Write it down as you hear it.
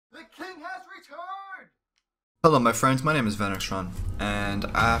king has returned! Hello my friends, my name is Venextron, and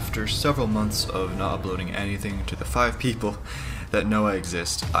after several months of not uploading anything to the 5 people that know I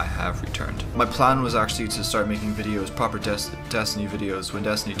exist, I have returned. My plan was actually to start making videos, proper Destiny videos, when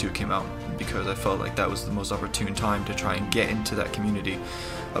Destiny 2 came out, because I felt like that was the most opportune time to try and get into that community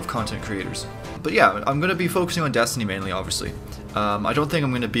of content creators. But yeah, I'm going to be focusing on Destiny mainly, obviously. I don't think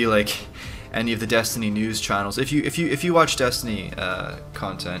I'm going to be like any of the Destiny news channels. If you watch Destiny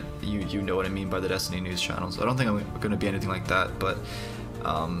content, you know what I mean by the Destiny news channels. I don't think I'm going to be anything like that, but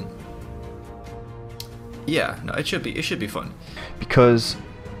yeah, no, it should be fun. Because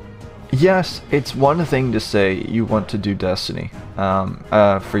yes, it's one thing to say you want to do Destiny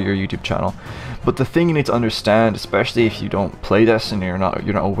for your YouTube channel, but the thing you need to understand, especially if you don't play Destiny or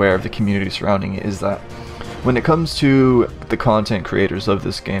you're not aware of the community surrounding it, is that when it comes to the content creators of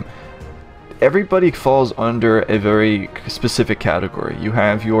this game, everybody falls under a very specific category. You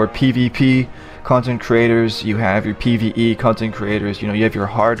have your PvP content creators, you have your PvE content creators, you know, you have your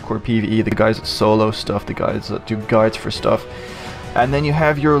hardcore PvE, the guys that solo stuff, the guys that do guides for stuff, and then you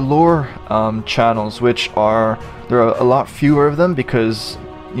have your lore channels, which there are a lot fewer of them because,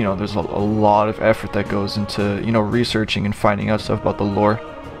 you know, there's a lot of effort that goes into, you know, researching and finding out stuff about the lore.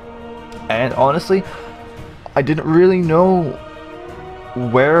 And honestly, I didn't really know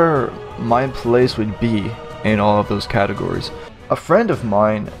where my place would be in all of those categories. A friend of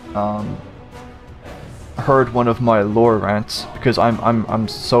mine heard one of my lore rants, because I'm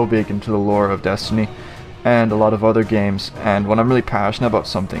so big into the lore of Destiny and a lot of other games, and when I'm really passionate about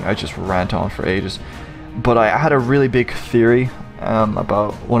something I just rant on for ages. But I had a really big theory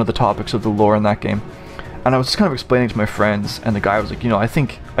about one of the topics of the lore in that game, and I was just kind of explaining to my friends, and the guy was like, you know, I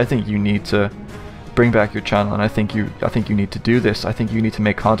think you need to bring back your channel, and I think you need to do this. I think you need to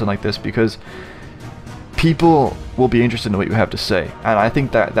make content like this because people will be interested in what you have to say. And I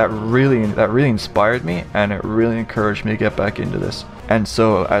think that really inspired me, and it really encouraged me to get back into this. And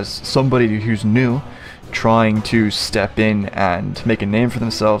so as somebody who's new, trying to step in and make a name for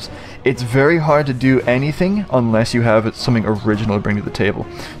themselves, it's very hard to do anything unless you have something original to bring to the table.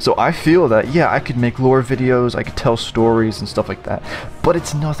 So I feel that, yeah, I could make lore videos, I could tell stories and stuff like that, but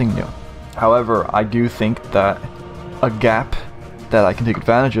it's nothing new. However, I do think that a gap that I can take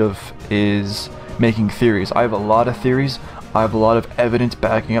advantage of is making theories. I have a lot of theories. I have a lot of evidence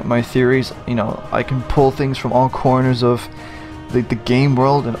backing up my theories. You know, I can pull things from all corners of the game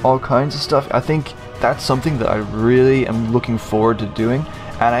world and all kinds of stuff. I think that's something that I really am looking forward to doing,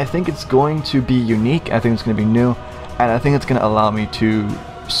 and I think it's going to be unique. I think it's going to be new, and I think it's going to allow me to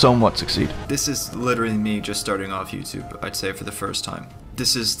somewhat succeed. This is literally me just starting off YouTube, I'd say, for the first time.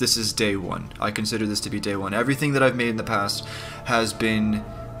 This is day one. I consider this to be day one. Everything that I've made in the past has been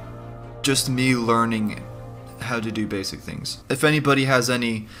just me learning how to do basic things. If anybody has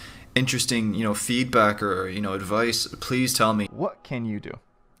any interesting, you know, feedback or, you know, advice, please tell me. What can you do?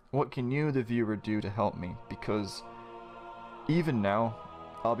 What can you, the viewer, do to help me? Because even now,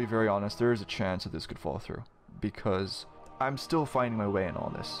 I'll be very honest, there is a chance that this could fall through, because I'm still finding my way in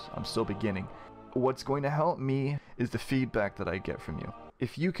all this. I'm still beginning. What's going to help me is the feedback that I get from you.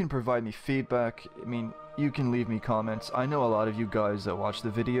 If you can provide me feedback, I mean, you can leave me comments. I know a lot of you guys that watch the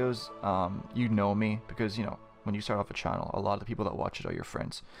videos, you know me, because, you know, when you start off a channel, a lot of the people that watch it are your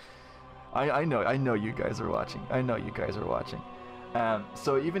friends. I know you guys are watching. I know you guys are watching.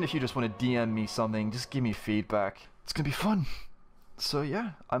 So even if you just want to DM me something, just give me feedback. It's gonna be fun. So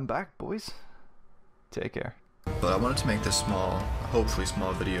yeah, I'm back, boys. Take care. But I wanted to make this small, hopefully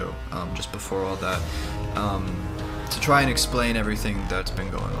small video, just before all that, to try and explain everything that's been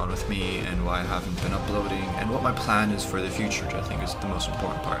going on with me and why I haven't been uploading and what my plan is for the future, which I think is the most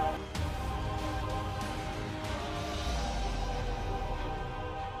important part.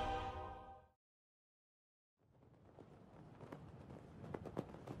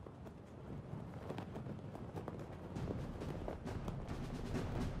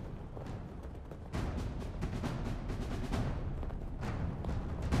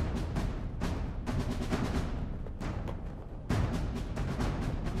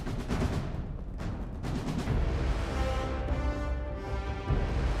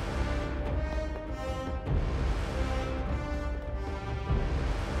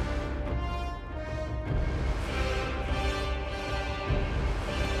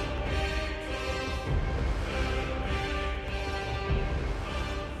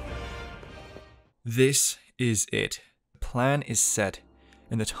 This is it. The plan is set,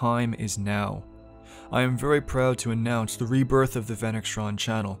 and the time is now. I am very proud to announce the rebirth of the Venextron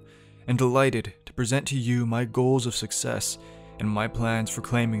channel, and delighted to present to you my goals of success and my plans for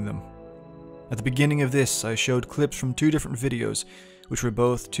claiming them. At the beginning of this, I showed clips from 2 different videos, which were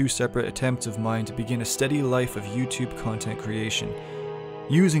both two separate attempts of mine to begin a steady life of YouTube content creation.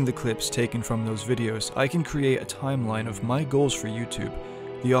 Using the clips taken from those videos, I can create a timeline of my goals for YouTube,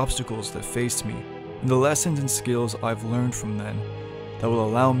 the obstacles that faced me, and the lessons and skills I've learned from them that will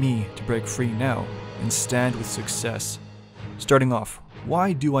allow me to break free now and stand with success. Starting off,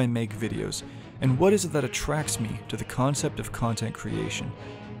 why do I make videos, and what is it that attracts me to the concept of content creation?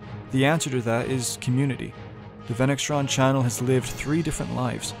 The answer to that is community. The Venextron channel has lived 3 different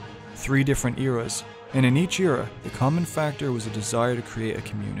lives, 3 different eras, and in each era, the common factor was a desire to create a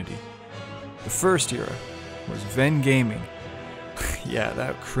community. The first era was Ven Gaming. Yeah,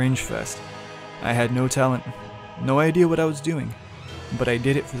 that cringe fest. I had no talent, no idea what I was doing, but I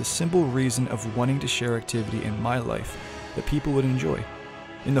did it for the simple reason of wanting to share activity in my life that people would enjoy,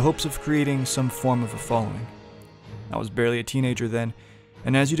 in the hopes of creating some form of a following. I was barely a teenager then,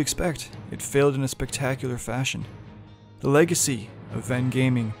 and as you'd expect, it failed in a spectacular fashion. The legacy of Ven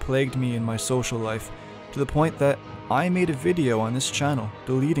Gaming plagued me in my social life to the point that I made a video on this channel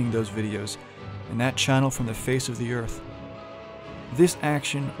deleting those videos, and that channel from the face of the earth. This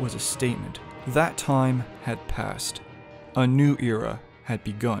action was a statement. That time had passed. A new era had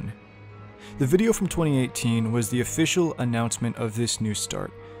begun. The video from 2018 was the official announcement of this new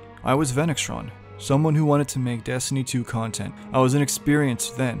start. I was Venextron, someone who wanted to make Destiny 2 content. I was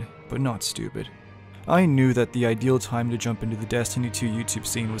inexperienced then, but not stupid. I knew that the ideal time to jump into the Destiny 2 YouTube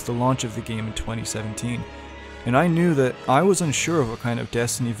scene was the launch of the game in 2017, and I knew that I was unsure of what kind of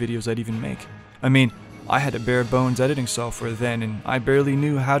Destiny videos I'd even make. I mean, I had a bare bones editing software then, and I barely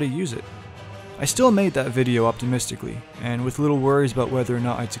knew how to use it. I still made that video optimistically, and with little worries about whether or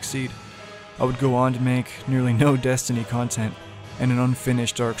not I'd succeed. I would go on to make nearly no Destiny content, and an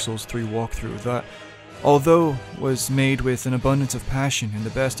unfinished Dark Souls 3 walkthrough that, although was made with an abundance of passion and the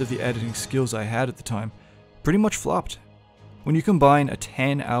best of the editing skills I had at the time, pretty much flopped. When you combine a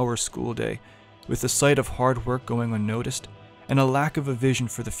 10-hour school day with the sight of hard work going unnoticed, and a lack of a vision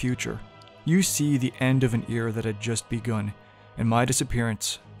for the future, you see the end of an era that had just begun, and my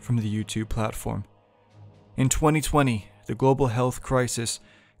disappearance from the YouTube platform. In 2020, the global health crisis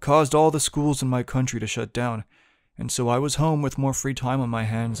caused all the schools in my country to shut down, and so I was home with more free time on my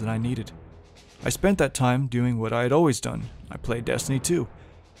hands than I needed. I spent that time doing what I had always done. I played Destiny 2.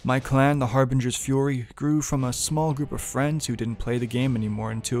 My clan, the Harbinger's Fury, grew from a small group of friends who didn't play the game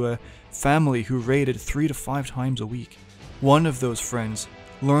anymore into a family who raided 3 to 5 times a week. One of those friends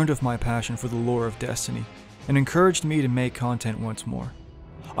learned of my passion for the lore of Destiny and encouraged me to make content once more.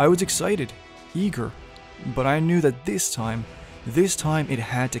 I was excited, eager, but I knew that this time it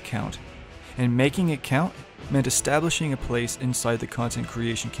had to count, and making it count meant establishing a place inside the content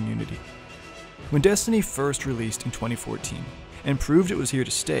creation community. When Destiny first released in 2014 and proved it was here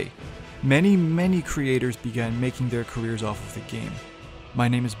to stay, many creators began making their careers off of the game. My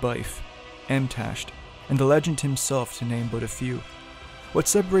name is Bife, Mtashed, and the legend himself to name but a few. What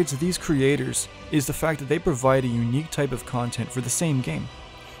separates these creators is the fact that they provide a unique type of content for the same game.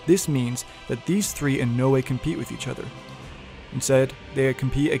 This means that these 3 in no way compete with each other. Instead, they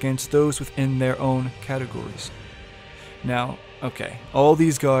compete against those within their own categories. Now, okay, all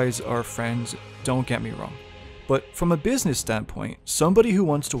these guys are friends, don't get me wrong. But from a business standpoint, somebody who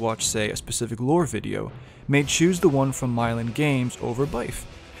wants to watch, say, a specific lore video may choose the one from Mylan Games over Bife,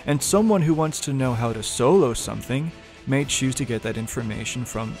 and someone who wants to know how to solo something may choose to get that information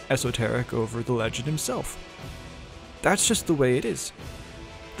from Esoteric over the legend himself. That's just the way it is.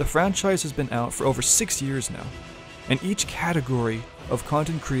 The franchise has been out for over 6 years now, and each category of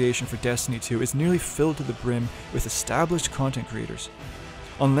content creation for Destiny 2 is nearly filled to the brim with established content creators.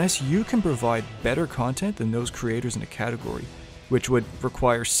 Unless you can provide better content than those creators in a category, which would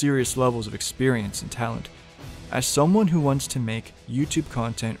require serious levels of experience and talent, as someone who wants to make YouTube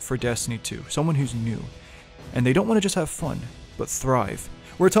content for Destiny 2, someone who's new, and they don't want to just have fun, but thrive,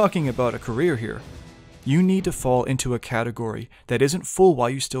 we're talking about a career here, you need to fall into a category that isn't full while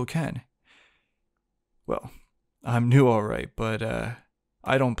you still can. Well, I'm new alright, but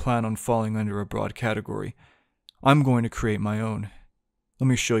I don't plan on falling under a broad category. I'm going to create my own. Let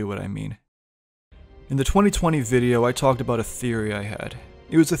me show you what I mean. In the 2020 video, I talked about a theory I had.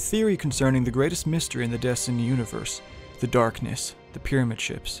 It was a theory concerning the greatest mystery in the Destiny universe, the darkness, the pyramid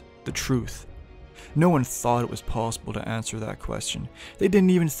ships, the truth. No one thought it was possible to answer that question. They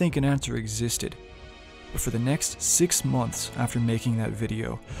didn't even think an answer existed. But for the next 6 months after making that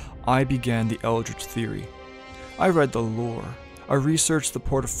video, I began the Eldritch theory. I read the lore. I researched the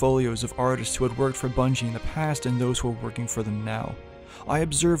portfolios of artists who had worked for Bungie in the past and those who are working for them now. I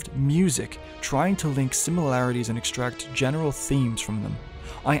observed music, trying to link similarities and extract general themes from them.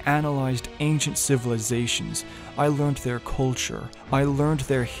 I analyzed ancient civilizations, I learned their culture, I learned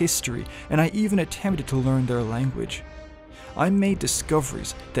their history, and I even attempted to learn their language. I made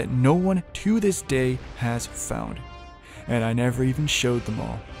discoveries that no one to this day has found, and I never even showed them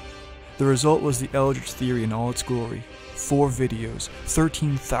all. The result was the Eldritch Theory in all its glory. 4 videos,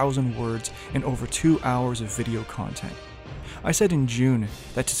 13,000 words, and over 2 hours of video content. I said in June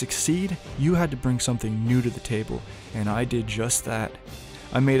that to succeed, you had to bring something new to the table, and I did just that.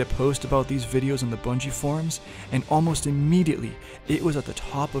 I made a post about these videos on the Bungie forums, and almost immediately, it was at the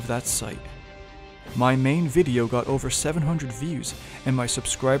top of that site. My main video got over 700 views, and my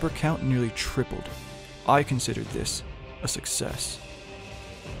subscriber count nearly tripled. I considered this a success.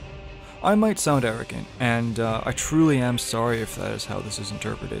 I might sound arrogant, and I truly am sorry if that is how this is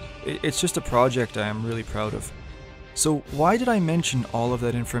interpreted. It's just a project I am really proud of. So why did I mention all of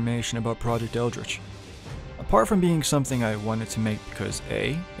that information about Project Eldritch? Apart from being something I wanted to make because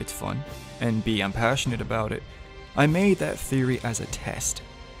A, it's fun, and B, I'm passionate about it, I made that theory as a test.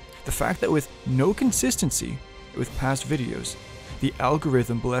 The fact that with no consistency with past videos, the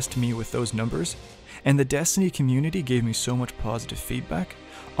algorithm blessed me with those numbers, and the Destiny community gave me so much positive feedback,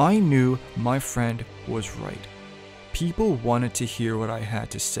 I knew my friend was right. People wanted to hear what I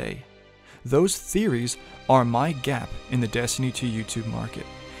had to say. Those theories are my gap in the Destiny 2 YouTube market,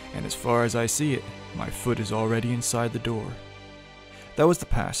 and as far as I see it, my foot is already inside the door. That was the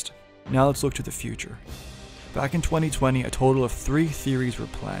past. Now let's look to the future. Back in 2020, a total of 3 theories were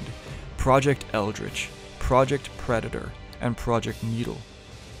planned: Project Eldritch, Project Predator, and Project Needle.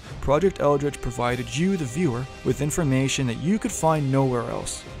 Project Eldritch provided you, the viewer, with information that you could find nowhere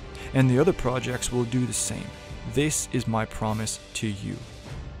else, and the other projects will do the same. This is my promise to you.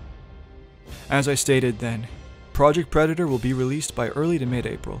 As I stated then, Project Predator will be released by early to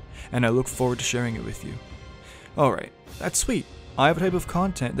mid-April, and I look forward to sharing it with you. Alright, that's sweet. I have a type of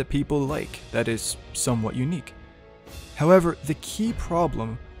content that people like that is somewhat unique. However, the key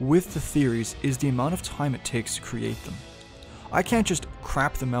problem with the theories is the amount of time it takes to create them. I can't just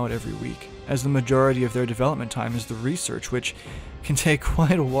crap them out every week, as the majority of their development time is the research, which can take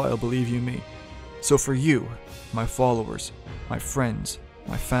quite a while, believe you me. So for you, my followers, my friends,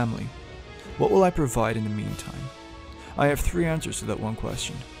 my family, what will I provide in the meantime? I have 3 answers to that one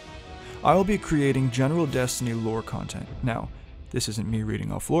question. I will be creating general Destiny lore content. Now, this isn't me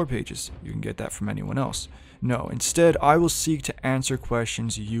reading off lore pages, you can get that from anyone else. No, instead I will seek to answer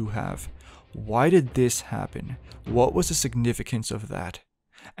questions you have. Why did this happen? What was the significance of that?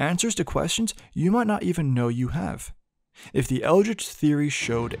 Answers to questions you might not even know you have. If the Eldritch Theory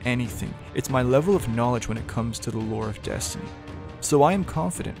showed anything, it's my level of knowledge when it comes to the lore of Destiny. So I am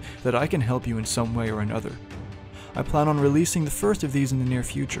confident that I can help you in some way or another. I plan on releasing the first of these in the near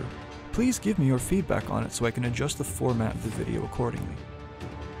future. Please give me your feedback on it so I can adjust the format of the video accordingly.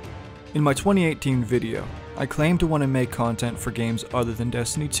 In my 2018 video, I claimed to want to make content for games other than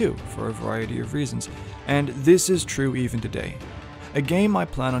Destiny 2 for a variety of reasons, and this is true even today. A game I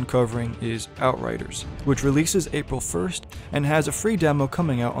plan on covering is Outriders, which releases April 1st and has a free demo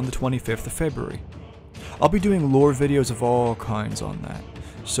coming out on the 25th of February. I'll be doing lore videos of all kinds on that,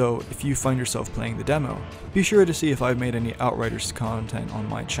 so if you find yourself playing the demo, be sure to see if I've made any Outriders content on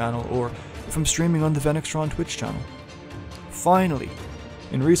my channel or if I'm streaming on the Venextron Twitch channel. Finally,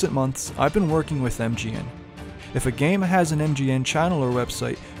 in recent months, I've been working with MGN. If a game has an MGN channel or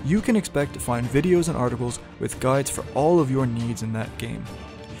website, you can expect to find videos and articles with guides for all of your needs in that game.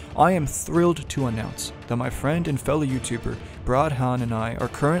 I am thrilled to announce that my friend and fellow YouTuber Brad Hahn and I are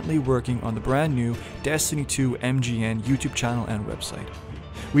currently working on the brand new Destiny 2 MGN YouTube channel and website.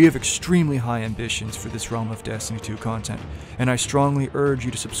 We have extremely high ambitions for this realm of Destiny 2 content, and I strongly urge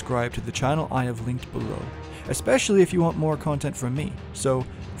you to subscribe to the channel I have linked below, especially if you want more content from me. So,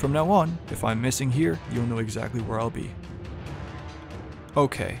 from now on, if I'm missing here, you'll know exactly where I'll be.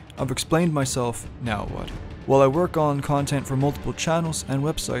 Okay, I've explained myself, now what? While I work on content for multiple channels and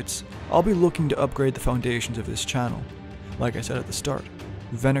websites, I'll be looking to upgrade the foundations of this channel. Like I said at the start,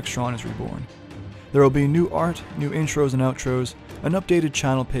 Venextron is reborn. There will be new art, new intros and outros, an updated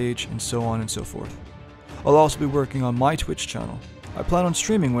channel page, and so on and so forth. I'll also be working on my Twitch channel. I plan on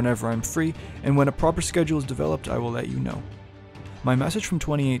streaming whenever I'm free, and when a proper schedule is developed, I will let you know. My message from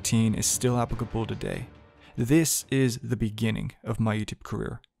 2018 is still applicable today. This is the beginning of my YouTube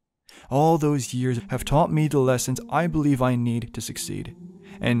career. All those years have taught me the lessons I believe I need to succeed,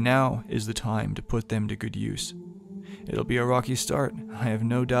 and now is the time to put them to good use. It'll be a rocky start, I have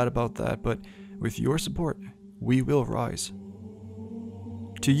no doubt about that, but with your support, we will rise.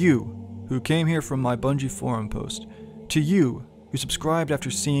 To you, who came here from my Bungie forum post, to you, who subscribed after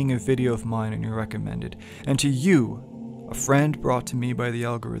seeing a video of mine and you recommended, and to you, a friend brought to me by the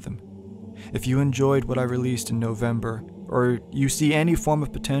algorithm. If you enjoyed what I released in November, or you see any form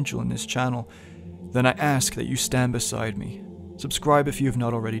of potential in this channel, then I ask that you stand beside me. Subscribe if you have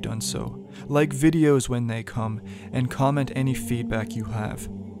not already done so, like videos when they come, and comment any feedback you have.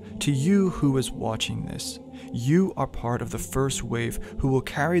 To you who is watching this, you are part of the first wave who will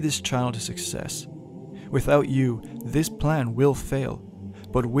carry this channel to success. Without you, this plan will fail,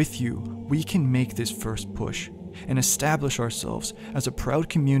 but with you, we can make this first push and establish ourselves as a proud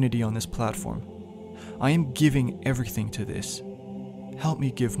community on this platform. I am giving everything to this. Help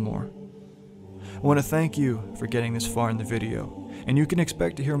me give more. I want to thank you for getting this far in the video, and you can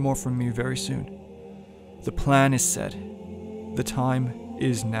expect to hear more from me very soon. The plan is set. The time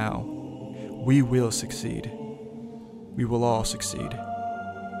is now. We will succeed. We will all succeed.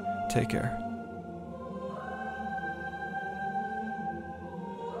 Take care.